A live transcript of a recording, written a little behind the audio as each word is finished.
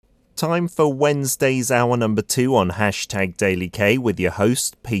time for Wednesday's hour number 2 on Hashtag Daily K with your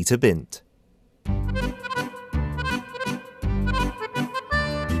host, Peter Bint.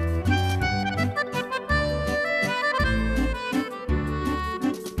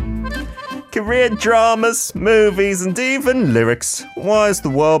 Korean dramas, movies, and even lyrics. Why is the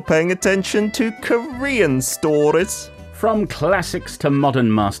world paying attention to Korean stories? From classics to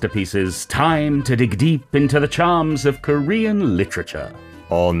modern masterpieces, time to dig deep into the charms of Korean literature.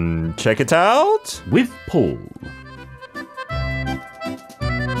 On Check It Out with Paul.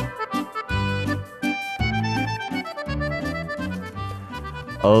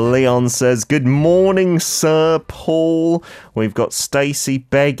 Leon says, good morning, Sir Paul. We've got Stacey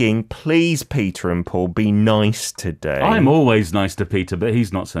begging, please, Peter and Paul, be nice today. I'm always nice to Peter, but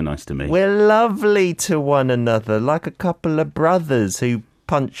he's not so nice to me. We're lovely to one another, like a couple of brothers who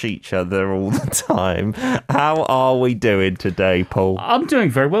punch each other all the time. How are we doing today, Paul? I'm doing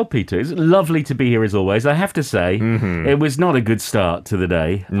very well, Peter. It's lovely to be here as always. I have to say, It was not a good start to the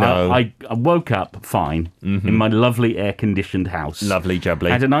day. No. I woke up fine in my lovely air-conditioned house. Lovely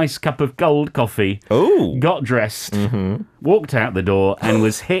jubbly. Had a nice cup of cold coffee. Ooh. Got dressed, walked out the door, and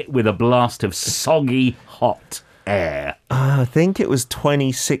was hit with a blast of soggy, hot air. I think it was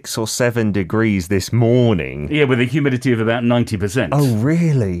 26 or 7 degrees this morning. Yeah, with a humidity of about 90%. Oh,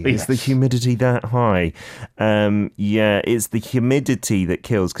 really? Yes. Is the humidity that high? Yeah, it's the humidity that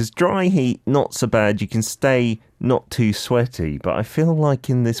kills. Because dry heat, not so bad. You can stay not too sweaty. But I feel like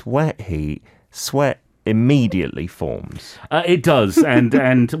in this wet heat, sweat immediately forms. It does,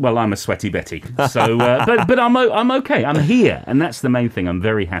 and well, I'm a sweaty Betty. So, but I'm okay. I'm here, and that's the main thing. I'm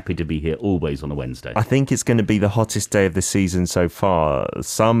very happy to be here always on a Wednesday. I think it's going to be the hottest day of the season so far.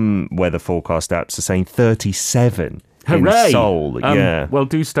 Some weather forecast apps are saying 37. Hooray! In Seoul, yeah. Well,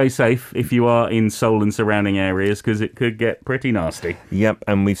 do stay safe if you are in Seoul and surrounding areas, because it could get pretty nasty. Yep,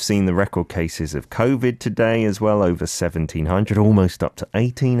 and we've seen the record cases of COVID today as well, over 1,700, almost up to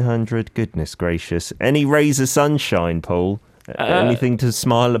 1,800. Goodness gracious. Any rays of sunshine, Paul? Anything to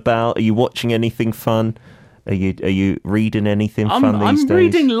smile about? Are you watching anything fun? Are you reading anything fun these days? I'm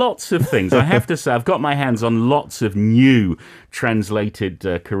reading lots of things. I have to say, I've got my hands on lots of new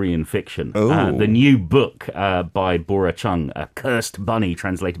translated Korean fiction. The new book by Bora Chung, A Cursed Bunny,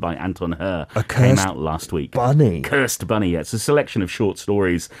 translated by Anton Her, came out last week. Bunny? Cursed Bunny, yeah. It's a selection of short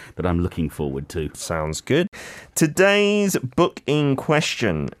stories that I'm looking forward to. Sounds good. Today's book in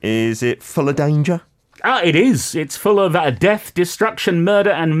question, is it full of danger? It is. It's full of death, destruction,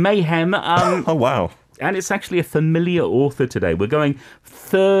 murder, and mayhem. Oh, wow. And it's actually a familiar author today. We're going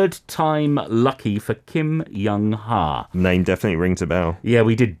third time lucky for Kim Young-ha. Name definitely rings a bell. Yeah,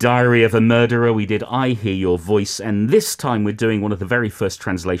 we did Diary of a Murderer, we did I Hear Your Voice, and this time we're doing one of the very first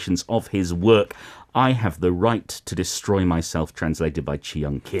translations of his work, I Have the Right to Destroy Myself, translated by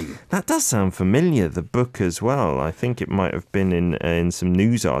Chi-young Kim. That does sound familiar, the book as well. I think it might have been in some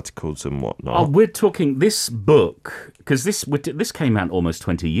news articles and whatnot. Oh, we're talking this book, because this came out almost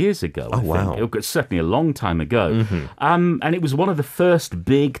 20 years ago. Oh, wow. It was certainly a long time ago. And it was one of the first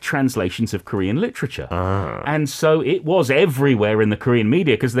big translations of Korean literature. And so it was everywhere in the Korean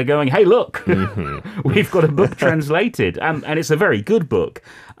media, because they're going, hey, look, we've got a book translated. And it's a very good book.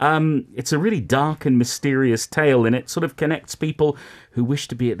 It's a really dark and mysterious tale, and it sort of connects people who wish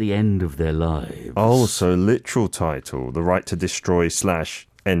to be at the end of their lives. Oh, so literal title, The Right to Destroy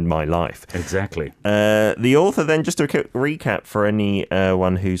 / End My Life. Exactly. The author then, just a quick recap for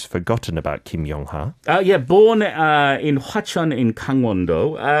anyone who's forgotten about Kim Young-ha. Born in Hwacheon in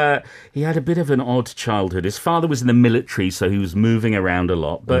Gangwon-do. He had a bit of an odd childhood. His father was in the military, so he was moving around a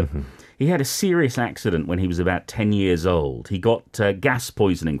lot, but he had a serious accident when he was about 10 years old. He got gas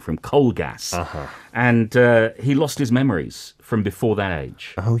poisoning from coal gas, and he lost his memories from before that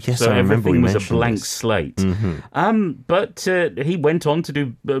age. Oh, yes, so I remember everything was a mentioned blank this. slate. But he went on to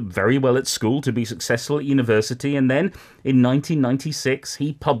do very well at school, to be successful at university, and then in 1996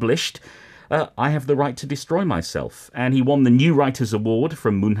 he published I Have the Right to Destroy Myself, and he won the New Writers Award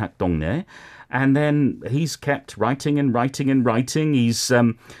from Munhak Dongnae, and then he's kept writing and writing and writing. He's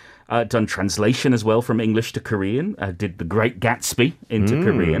done translation as well from English to Korean, did The Great Gatsby into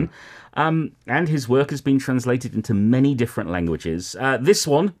Korean. And his work has been translated into many different languages. This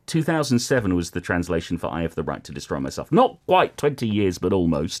one, 2007, was the translation for I Have the Right to Destroy Myself. Not quite 20 years, but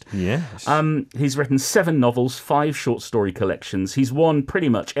almost. Yes. He's written 7 novels, 5 short story collections. He's won pretty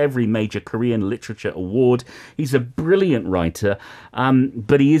much every major Korean literature award. He's a brilliant writer,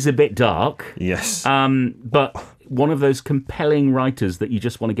 but he is a bit dark. Yes. But one of those compelling writers that you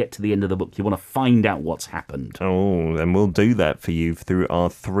just want to get to the end of the book. You want to find out what's happened. Oh, and we'll do that for you through our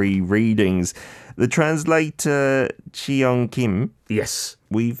 3 readings. The translator, Cheong Kim. Yes.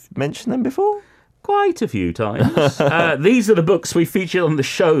 We've mentioned them before? Quite a few times. These are the books we featured on the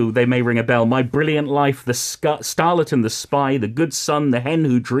show. They may ring a bell. My Brilliant Life, The Starlet and the Spy, The Good Son, The Hen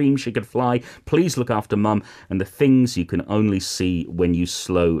Who Dreamed She Could Fly, Please Look After Mum, and The Things You Can Only See When You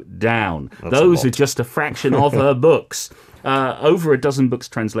Slow Down. Those are just a fraction of her books. Over a dozen books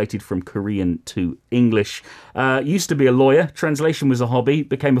translated from Korean to English. Used to be a lawyer. Translation was a hobby.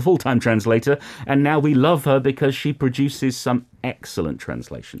 Became a full-time translator. And now we love her because she produces some excellent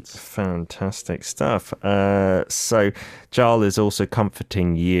translations. Fantastic stuff. So Jarl is also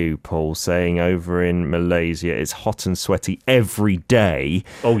comforting you, Paul, saying over in Malaysia it's hot and sweaty every day.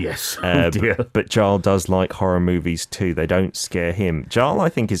 Oh, yes. Oh, dear. But Jarl does like horror movies too. They don't scare him. Jarl, I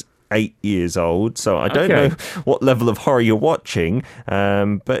think, is 8 years old, so I don't know what level of horror you're watching.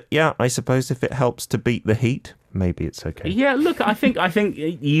 But yeah, I suppose if it helps to beat the heat, maybe it's okay. Yeah, look, I think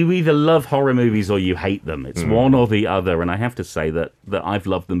you either love horror movies or you hate them. It's one or the other, and I have to say that I've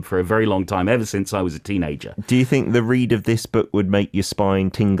loved them for a very long time, ever since I was a teenager. Do you think the read of this book would make your spine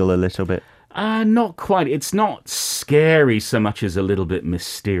tingle a little bit? Not quite. It's not scary so much as a little bit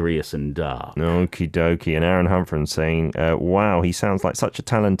mysterious and dark. Okie dokie. And Aaron Humphrey saying, wow, he sounds like such a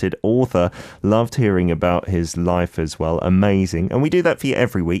talented author. Loved hearing about his life as well. Amazing. And we do that for you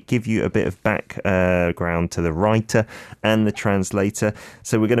every week, give you a bit of background to the writer and the translator.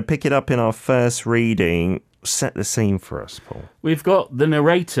 So we're going to pick it up in our first reading. Set the scene for us, Paul. We've got the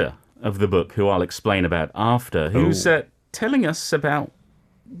narrator of the book, who I'll explain about after, who's telling us about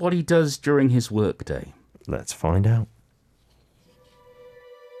what he does during his workday. Let's find out.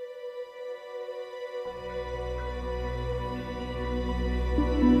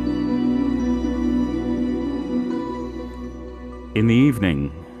 In the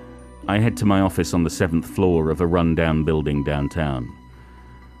evening, I head to my office on the 7th floor of a run-down building downtown.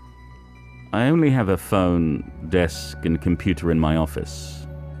 I only have a phone, desk, and computer in my office.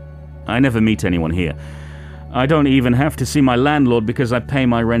 I never meet anyone here. I don't even have to see my landlord because I pay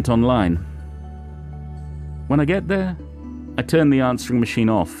my rent online. When I get there, I turn the answering machine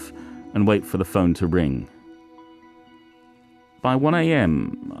off and wait for the phone to ring. By 1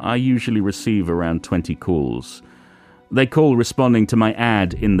 a.m., I usually receive around 20 calls. They call responding to my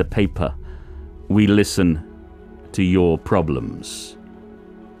ad in the paper. We listen to your problems.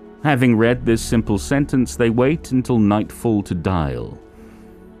 Having read this simple sentence, they wait until nightfall to dial.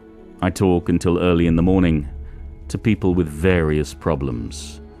 I talk until early in the morning to people with various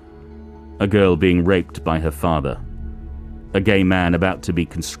problems. A girl being raped by her father. A gay man about to be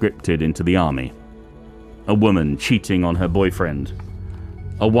conscripted into the army. A woman cheating on her boyfriend.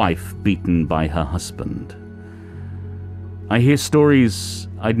 A wife beaten by her husband. I hear stories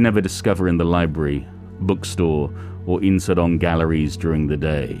I'd never discover in the library, bookstore, or in salon galleries during the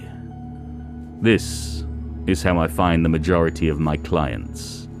day. This is how I find the majority of my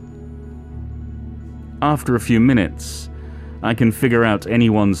clients. After a few minutes, I can figure out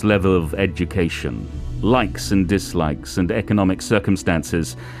anyone's level of education, likes and dislikes, and economic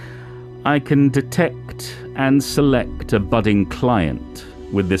circumstances. I can detect and select a budding client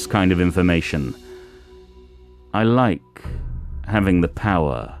with this kind of information. I like having the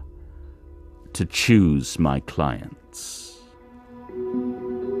power to choose my clients.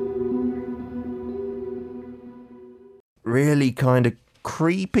 Really kind of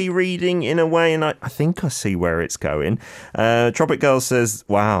creepy reading in a way, and I think I see where it's going. Tropic Girl says,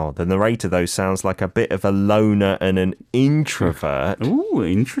 wow, the narrator though sounds like a bit of a loner and an introvert. Ooh,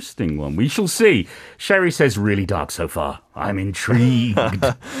 interesting one. We shall see. Sherry says, really dark so far. I'm intrigued.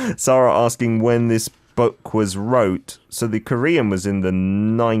 Sarah asking when this book was wrote. So the Korean was in the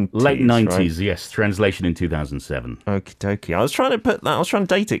 90s, late 90s, right? Yes. Translation in 2007. Okie dokie. I was trying to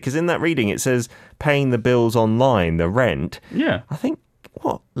date it, because in that reading it says paying the bills online, the rent. Yeah. I think,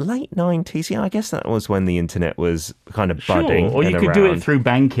 late 90s? Yeah, I guess that was when the internet was kind of budding. Sure. Or you could do it through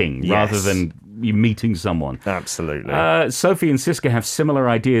banking rather Yes. than you meeting someone. Absolutely. Sophie and Siska have similar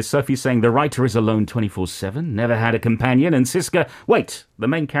ideas. Sophie's saying the writer is alone 24/7, never had a companion. And Siska, wait, the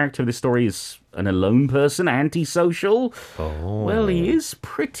main character of this story is an alone person, antisocial? Oh. Well, he is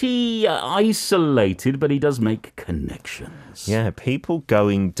pretty isolated, but he does make connections. Yeah, people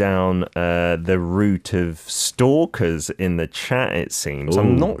going down the route of stalkers in the chat, it seems. Ooh.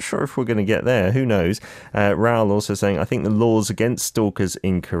 I'm not sure if we're going to get there. Who knows? Raoul also saying, I think the laws against stalkers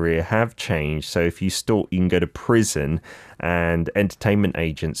in Korea have changed. So if you stalk, you can go to prison. And entertainment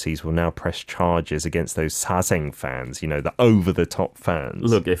agencies will now press charges against those saseng fans, the over-the-top fans.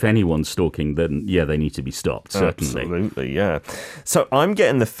 Look, if anyone's stalking, then, yeah, they need to be stopped, certainly. Absolutely, yeah. So I'm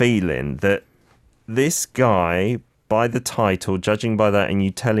getting the feeling that this guy, by the title, judging by that, and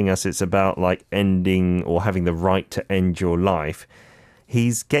you telling us it's about like ending or having the right to end your life,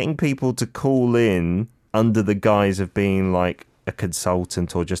 he's getting people to call in under the guise of being like a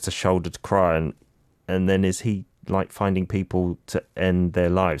consultant or just a shoulder to cry on. And then is he like finding people to end their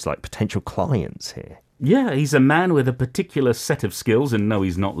lives, like potential clients here? Yeah, he's a man with a particular set of skills, and no,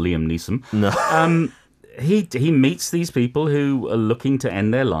 he's not Liam Neeson. No. He meets these people who are looking to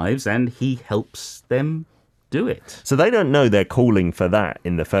end their lives, and he helps them do it. So they don't know they're calling for that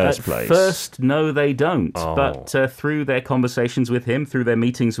in the first place. First, no, they don't. Oh. But through their conversations with him, through their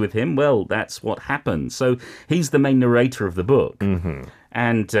meetings with him, well, that's what happens. So he's the main narrator of the book. Mm-hmm.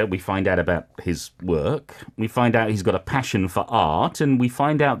 And we find out about his work. We find out he's got a passion for art. And we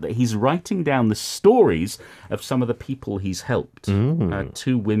find out that he's writing down the stories of some of the people he's helped.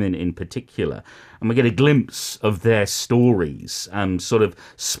 Two women in particular. And we get a glimpse of their stories, sort of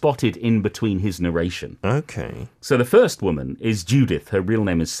spotted in between his narration. Okay. So the first woman is Judith. Her real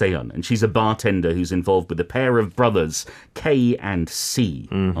name is Seon. And she's a bartender who's involved with a pair of brothers. K and C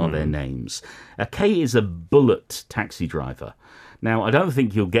are their names. K is a bullet taxi driver. Now, I don't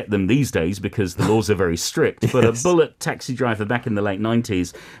think you'll get them these days because the laws are very strict, but a bullet taxi driver back in the late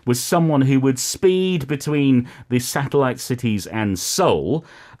 90s was someone who would speed between the satellite cities and Seoul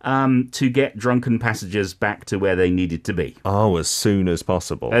to get drunken passengers back to where they needed to be. Oh, as soon as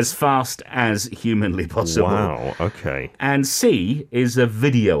possible. As fast as humanly possible. Wow, okay. And C is a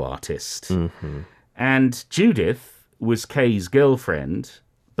video artist. Mm-hmm. And Judith was Kay's girlfriend,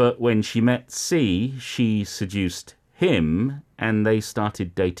 but when she met C, she seduced him, and they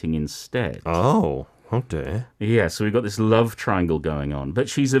started dating instead. Oh dear. Yeah, so we've got this love triangle going on. But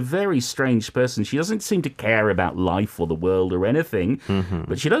she's a very strange person. She doesn't seem to care about life or the world or anything,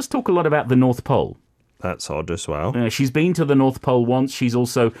 but she does talk a lot about the North Pole. That's odd as well. She's been to the North Pole once. She's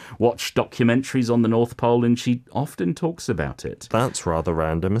also watched documentaries on the North Pole, and she often talks about it. That's rather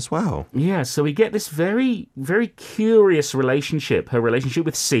random as well. Yeah, so we get this very, very curious relationship. Her relationship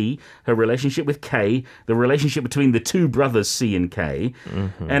with C, her relationship with K, the relationship between the two brothers C and K.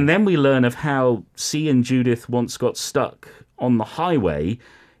 Mm-hmm. And then we learn of how C and Judith once got stuck on the highway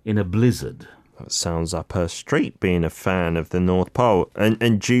in a blizzard. That sounds up her street, being a fan of the North Pole.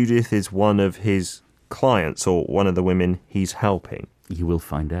 And Judith is one of his clients, or one of the women he's helping. You will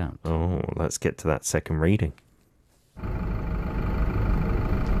find out. Oh, let's get to that second reading.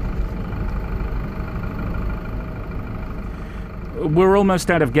 We're almost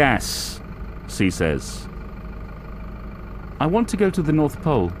out of gas, C says. I want to go to the North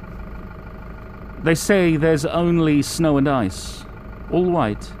Pole. They say there's only snow and ice, all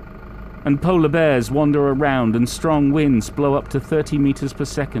white, and polar bears wander around and strong winds blow up to 30 meters per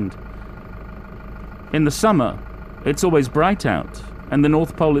second. In the summer, it's always bright out, and the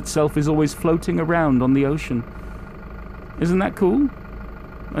North Pole itself is always floating around on the ocean. Isn't that cool?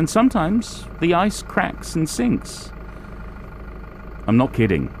 And sometimes the ice cracks and sinks. I'm not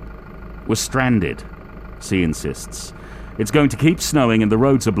kidding. We're stranded, C insists. It's going to keep snowing and the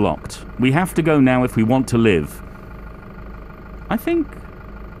roads are blocked. We have to go now if we want to live. I think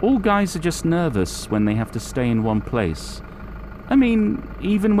all guys are just nervous when they have to stay in one place. I mean,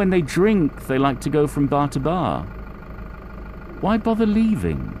 even when they drink, they like to go from bar to bar. Why bother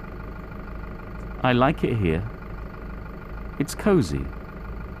leaving? I like it here. It's cozy.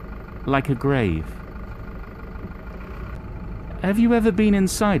 Like a grave. Have you ever been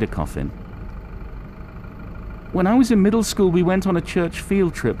inside a coffin? When I was in middle school, we went on a church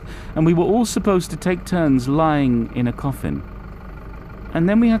field trip, and we were all supposed to take turns lying in a coffin. And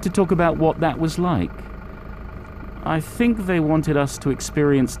then we had to talk about what that was like. I think they wanted us to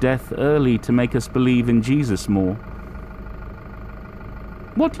experience death early to make us believe in Jesus more.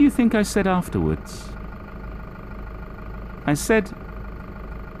 What do you think I said afterwards? I said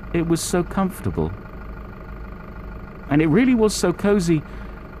it was so comfortable. And it really was so cozy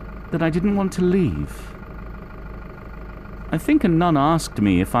that I didn't want to leave. I think a nun asked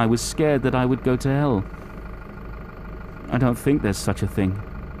me if I was scared that I would go to hell. I don't think there's such a thing.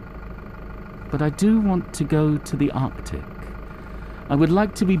 But I do want to go to the Arctic. I would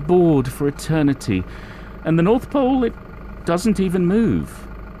like to be bored for eternity. And the North Pole, it doesn't even move.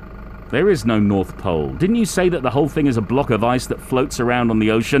 There is no North Pole. Didn't you say that the whole thing is a block of ice that floats around on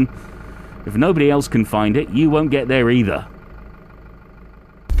the ocean? If nobody else can find it, you won't get there either.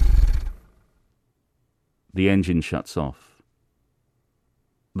 The engine shuts off.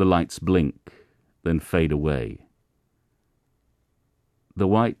 The lights blink, then fade away. The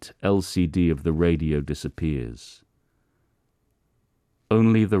white LCD of the radio disappears.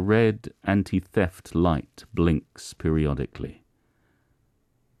 Only the red anti-theft light blinks periodically.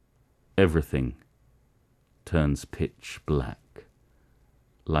 Everything turns pitch black,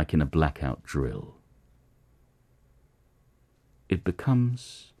 like in a blackout drill. It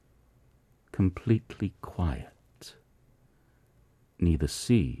becomes completely quiet. Neither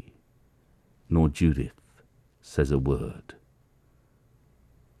C nor Judith says a word.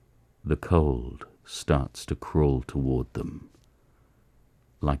 The cold starts to crawl toward them,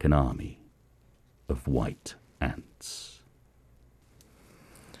 like an army of white ants.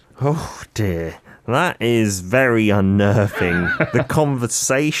 Oh dear, that is very unnerving. The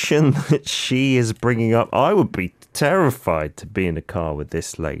conversation that she is bringing up, I would be terrified to be in a car with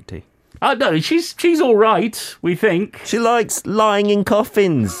this lady. No, she's all right, we think. She likes lying in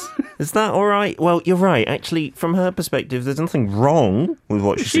coffins. Is that all right? Well, you're right. Actually, from her perspective, there's nothing wrong with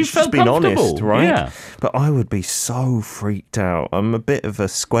what she's been honest, right? Yeah. But I would be so freaked out. I'm a bit of a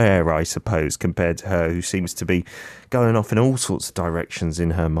square, I suppose, compared to her, who seems to be going off in all sorts of directions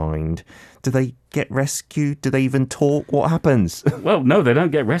in her mind. Do they get rescued? Do they even talk? What happens? Well, no, they don't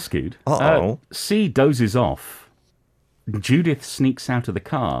get rescued. C dozes off. Judith sneaks out of the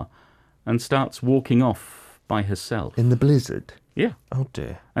car and starts walking off by herself. In the blizzard? Yeah. Oh,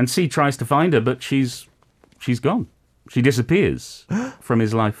 dear. And C tries to find her, but she's gone. She disappears from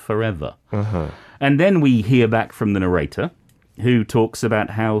his life forever. Uh-huh. And then we hear back from the narrator, who talks about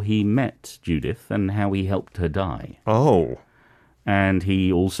how he met Judith and how he helped her die. Oh. And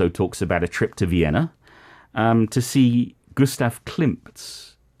he also talks about a trip to Vienna to see Gustav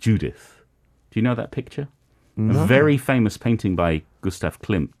Klimt's Judith. Do you know that picture? No. A very famous painting by Gustav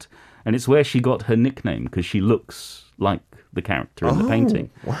Klimt. And it's where she got her nickname, because she looks like the character in the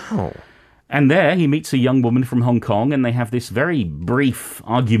painting. Wow. And there he meets a young woman from Hong Kong, and they have this very brief,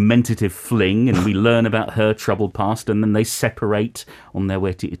 argumentative fling, and we learn about her troubled past, and then they separate on their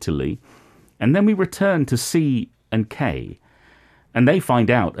way to Italy. And then we return to C and K, and they find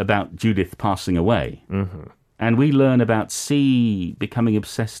out about Judith passing away. Mm-hmm. And we learn about C becoming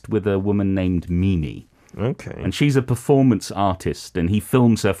obsessed with a woman named Mimi. Okay. And she's a performance artist, and he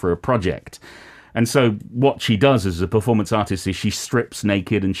films her for a project. And so what she does as a performance artist is she strips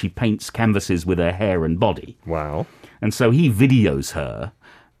naked and she paints canvases with her hair and body. Wow. And so he videos her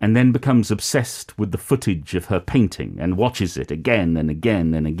and then becomes obsessed with the footage of her painting and watches it again and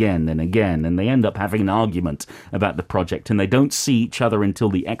again and again and again. And they end up having an argument about the project, and they don't see each other until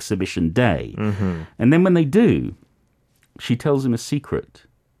the exhibition day. Mm-hmm. And then when they do, she tells him a secret.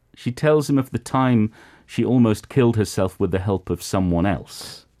 She tells him of the time she almost killed herself with the help of someone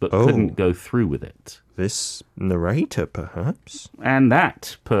else, but couldn't go through with it. This narrator, perhaps? And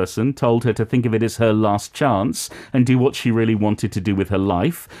that person told her to think of it as her last chance and do what she really wanted to do with her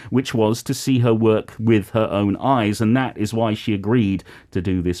life, which was to see her work with her own eyes, and that is why she agreed to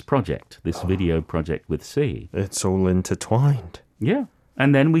do this project, this video project with C. It's all intertwined. Yeah.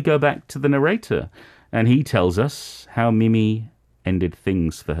 And then we go back to the narrator, and he tells us how Mimi ended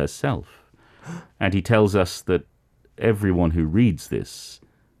things for herself. And he tells us that everyone who reads this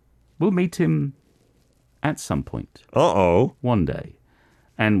will meet him at some point. Uh-oh. One day.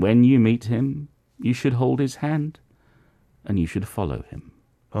 And when you meet him, you should hold his hand and you should follow him.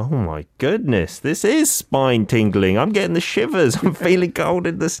 Oh my goodness, this is spine tingling. I'm getting the shivers. I'm feeling cold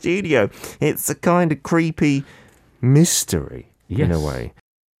in the studio. It's a kind of creepy mystery in a way.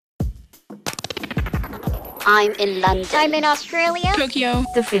 I'm in London. I'm in Australia. Tokyo.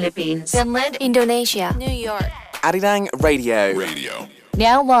 The Philippines. Finland. Indonesia. New York. Arirang Radio.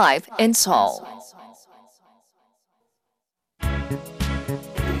 Now live in Seoul.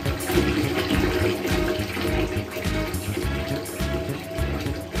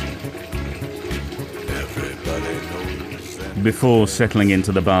 Before settling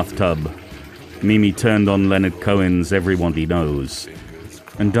into the bathtub, Mimi turned on Leonard Cohen's Everybody Knows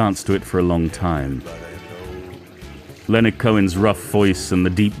and danced to it for a long time. Leonard Cohen's rough voice and the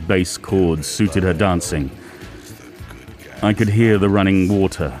deep bass chords suited her dancing. I could hear the running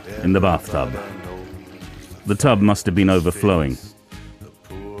water in the bathtub. The tub must have been overflowing.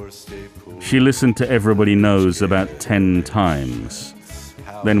 She listened to Everybody Knows about 10 times,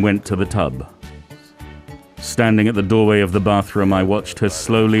 then went to the tub. Standing at the doorway of the bathroom, I watched her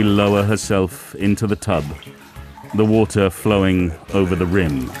slowly lower herself into the tub, the water flowing over the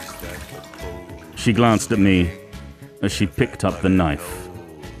rim. She glanced at me as she picked up the knife.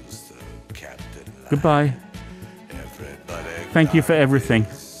 Goodbye. Thank you for everything.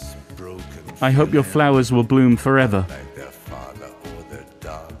 I hope your flowers will bloom forever.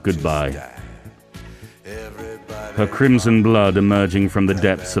 Goodbye. Her crimson blood emerging from the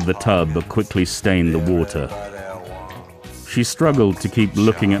depths of the tub quickly stained the water. She struggled to keep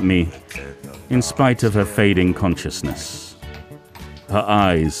looking at me in spite of her fading consciousness. Her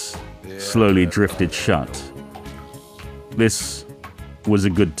eyes slowly drifted shut. This was a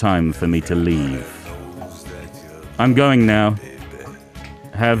good time for me to leave. I'm going now.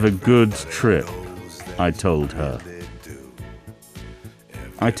 Have a good trip, I told her.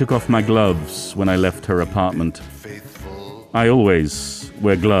 I took off my gloves when I left her apartment. I always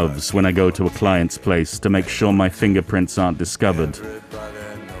wear gloves when I go to a client's place to make sure my fingerprints aren't discovered.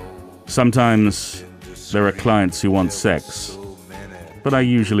 Sometimes there are clients who want sex, but I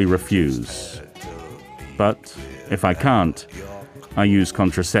usually refuse. But if I can't, I use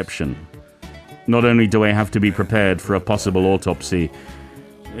contraception. Not only do I have to be prepared for a possible autopsy,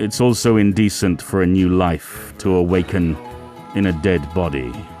 it's also indecent for a new life to awaken in a dead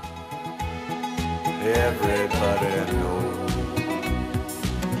body. Everybody knows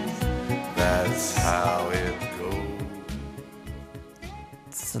that's how it goes.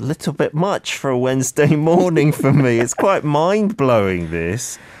 It's a little bit much for a Wednesday morning for me. It's quite mind-blowing,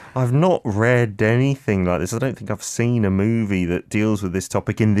 this. I've not read anything like this. I don't think I've seen a movie that deals with this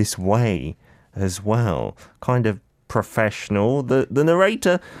topic in this way as well. Kind of professional. The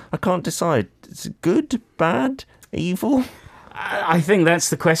narrator, I can't decide. Is it good, bad, evil? I think that's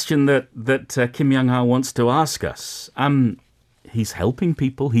the question that Kim Young-ha wants to ask us. He's helping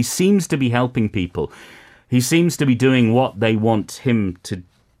people. He seems to be helping people. He seems to be doing what they want him to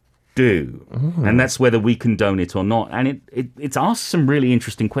do. And that's whether we condone it or not. And it's asked some really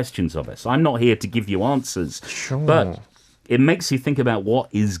interesting questions of us. I'm not here to give you answers. Sure. But it makes you think about what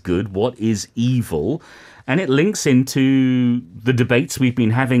is good, what is evil. And it links into the debates we've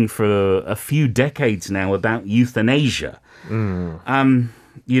been having for a few decades now about euthanasia. One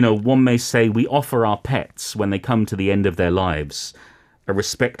may say we offer our pets, when they come to the end of their lives, a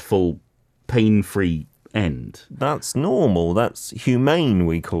respectful, pain-free end. That's normal. That's humane,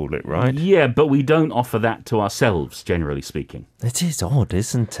 we call it, right? Yeah, but we don't offer that to ourselves, generally speaking. It is odd,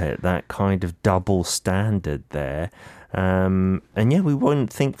 isn't it? That kind of double standard there. And yeah, we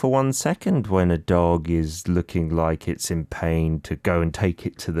won't think for 1 second when a dog is looking like it's in pain to go and take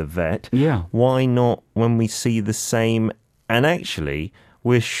it to the vet. Yeah. Why not when we see the same? And actually,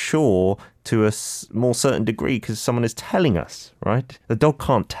 we're sure to a more certain degree because someone is telling us, right? The dog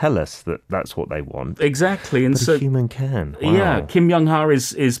can't tell us that that's what they want. Exactly. And But so a human can. Wow. Yeah, Kim Young-ha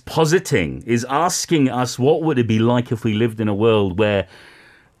is asking us what would it be like if we lived in a world where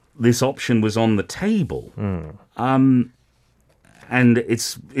this option was on the table. And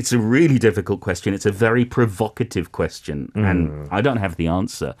it's a really difficult question. It's a very provocative question, and I don't have the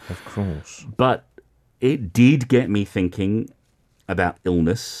answer. Of course. But it did get me thinking about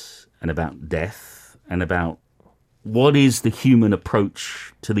illness and about death and about what is the human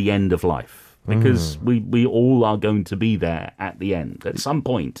approach to the end of life. Because we all are going to be there at the end. At some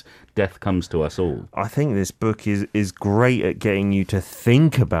point, death comes to us all. I think this book is great at getting you to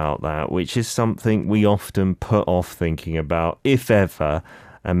think about that, which is something we often put off thinking about, if ever,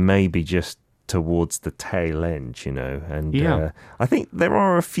 and maybe just towards the tail end, And Yeah. I think there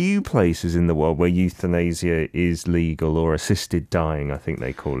are a few places in the world where euthanasia is legal, or assisted dying, I think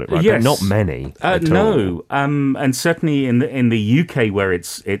they call it, right? Yes. But not many. At all. No, and certainly in the UK, where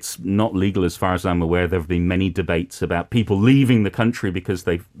it's not legal, as far as I'm aware, there have been many debates about people leaving the country because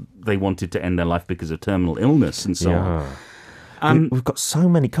they wanted to end their life because of terminal illness and so on. We've got so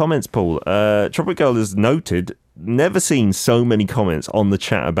many comments, Paul. Tropic Girl has noted, never seen so many comments on the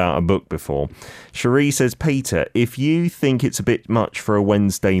chat about a book before. Cherie says, Peter, if you think it's a bit much for a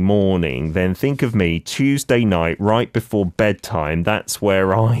Wednesday morning, then think of me Tuesday night, right before bedtime. That's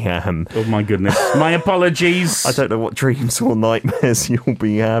where I am. Oh, my goodness. My apologies. I don't know what dreams or nightmares you'll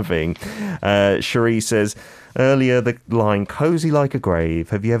be having. Cherie says, earlier, the line, cozy like a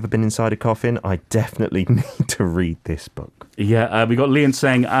grave. Have you ever been inside a coffin? I definitely need to read this book. Yeah, we got Leon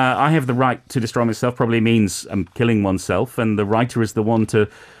saying, I have the right to destroy myself probably means killing oneself, and the writer is the one to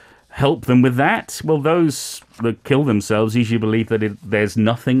help them with that. Well, those that kill themselves usually believe that there's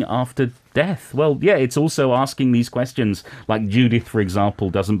nothing after death. Well, yeah, it's also asking these questions. Like Judith, for example,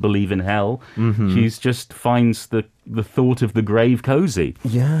 doesn't believe in hell. She just finds the thought of the grave cozy.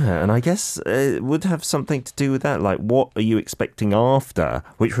 Yeah, and I guess it would have something to do with that. Like, what are you expecting after,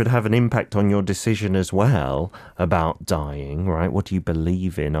 which would have an impact on your decision as well about dying, right? What do you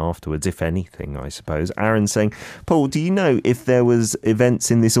believe in afterwards, if anything, I suppose? Aaron's saying, Paul, do you know if there was events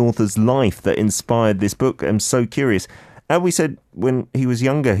in this author's life that inspired this book? I'm so curious. We said when he was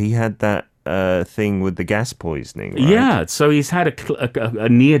younger, he had that thing with the gas poisoning, right? Yeah, so he's had a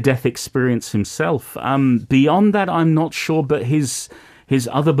near-death experience himself. Beyond that, I'm not sure, but his his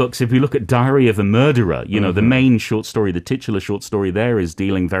other books, if we look at Diary of a Murderer, the main short story, the titular short story there is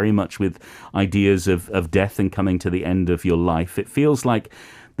dealing very much with ideas of death and coming to the end of your life. It feels like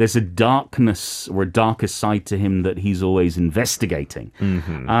there's a darkness or a darker side to him that he's always investigating.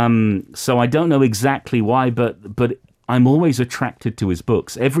 So I don't know exactly why, but I'm always attracted to his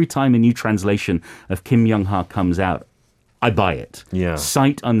books. Every time a new translation of Kim Young-ha comes out, I buy it. Yeah.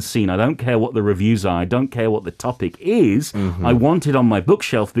 Sight unseen. I don't care what the reviews are. I don't care what the topic is. I want it on my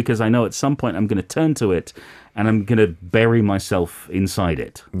bookshelf because I know at some point I'm going to turn to it and I'm going to bury myself inside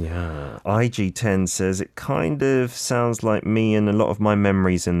it. Yeah. IG10 says, it kind of sounds like me and a lot of my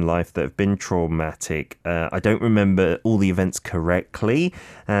memories in life that have been traumatic. I don't remember all the events correctly,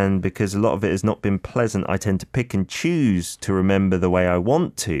 and because a lot of it has not been pleasant, I tend to pick and choose to remember the way I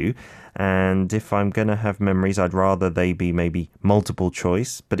want to. And if I'm going to have memories, I'd rather they be maybe multiple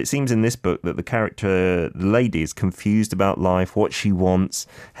choice. But it seems in this book that the character, the lady, is confused about life, what she wants,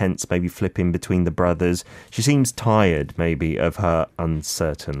 hence maybe flipping between the brothers. She seems tired, maybe, of her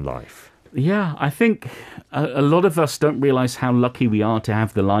uncertain life. Yeah, I think a lot of us don't realize how lucky we are to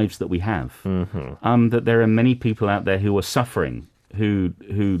have the lives that we have. That there are many people out there who are suffering, who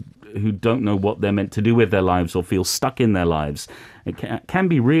don't know what they're meant to do with their lives or feel stuck in their lives. It can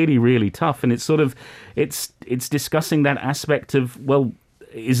be really, really tough. And it's sort of, it's discussing that aspect of, well,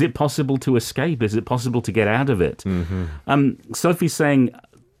 is it possible to escape? Is it possible to get out of it? Sophie's saying,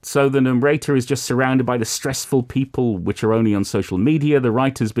 so the narrator is just surrounded by the stressful people which are only on social media. The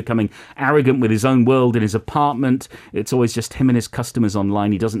writer's becoming arrogant with his own world in his apartment. It's always just him and his customers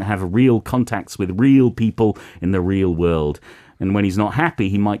online. He doesn't have real contacts with real people in the real world. And when he's not happy,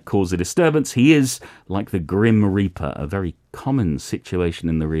 he might cause a disturbance. He is like the Grim Reaper, a very common situation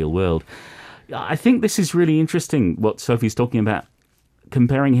in the real world. I think this is really interesting, what Sophie's talking about,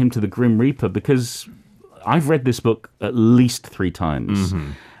 comparing him to the Grim Reaper, because I've read this book at least 3 times.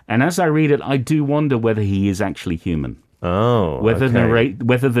 And as I read it, I do wonder whether he is actually human. Whether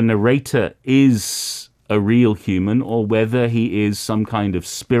the narrator is a real human, or whether he is some kind of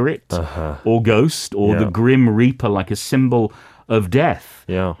spirit or ghost, or the Grim Reaper, like a symbol of death.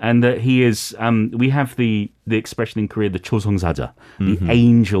 And that he is, we have the expression in Korea, the cho성saja, the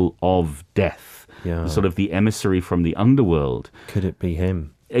angel of death, sort of the emissary from the underworld. Could it be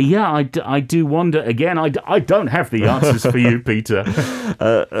him? Yeah, I do wonder. Again, I don't have the answers for you, Peter.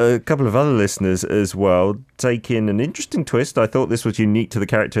 A couple of other listeners as well take in an interesting twist. I thought this was unique to the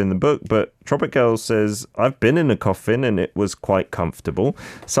character in the book, but Tropic Girl says, I've been in a coffin and it was quite comfortable.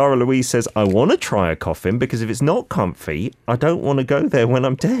 Sarah Louise says, I want to try a coffin because if it's not comfy, I don't want to go there when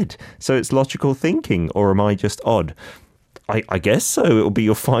I'm dead. So it's logical thinking, or am I just odd? I guess so. It will be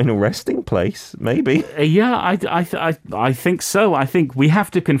your final resting place, maybe. Yeah, I think so. I think we have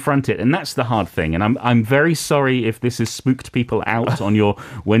to confront it, and that's the hard thing. And I'm very sorry if this has spooked people out on your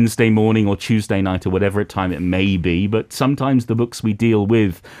Wednesday morning or Tuesday night or whatever time it may be. But sometimes the books we deal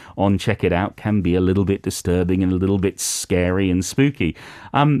with on Check It Out can be a little bit disturbing and a little bit scary and spooky.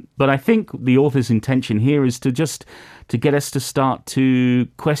 But I think the author's intention here is to get us to start to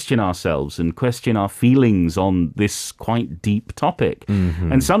question ourselves and question our feelings on this quite deep topic.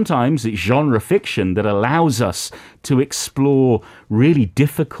 And sometimes it's genre fiction that allows us to explore really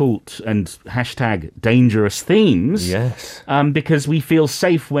difficult and hashtag dangerous themes. Yes. Because we feel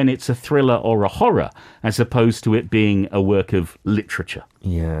safe when it's a thriller or a horror, as opposed to it being a work of literature.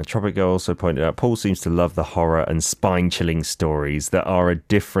 Yeah, Tropic Girl also pointed out Paul seems to love the horror and spine-chilling stories that are a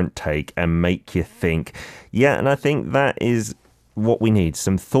different take and make you think. Yeah, and I think that is what we need,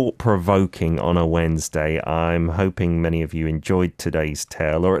 some thought-provoking on a Wednesday. I'm hoping many of you enjoyed today's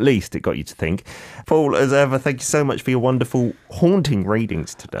tale, or at least it got you to think. Paul, as ever, thank you so much for your wonderful, haunting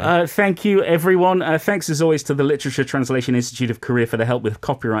readings today. Thank you, everyone. Thanks, as always, to the Literature Translation Institute of Korea for the help with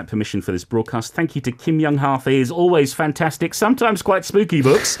copyright permission for this broadcast. Thank you to Kim Young-ha for his always fantastic, sometimes quite spooky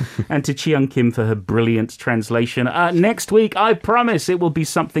books, and to Chiyoung Kim for her brilliant translation. Next week, I promise it will be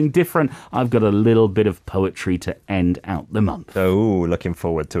something different. I've got a little bit of poetry to end out the month. Oh, looking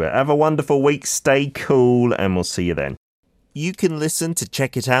forward to it. Have a wonderful week. Stay cool, and we'll see you then. You can listen to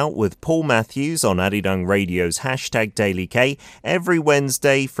Check It Out with Paul Matthews on Arirang Radio's #DailyK every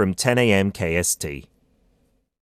Wednesday from 10 a.m. KST.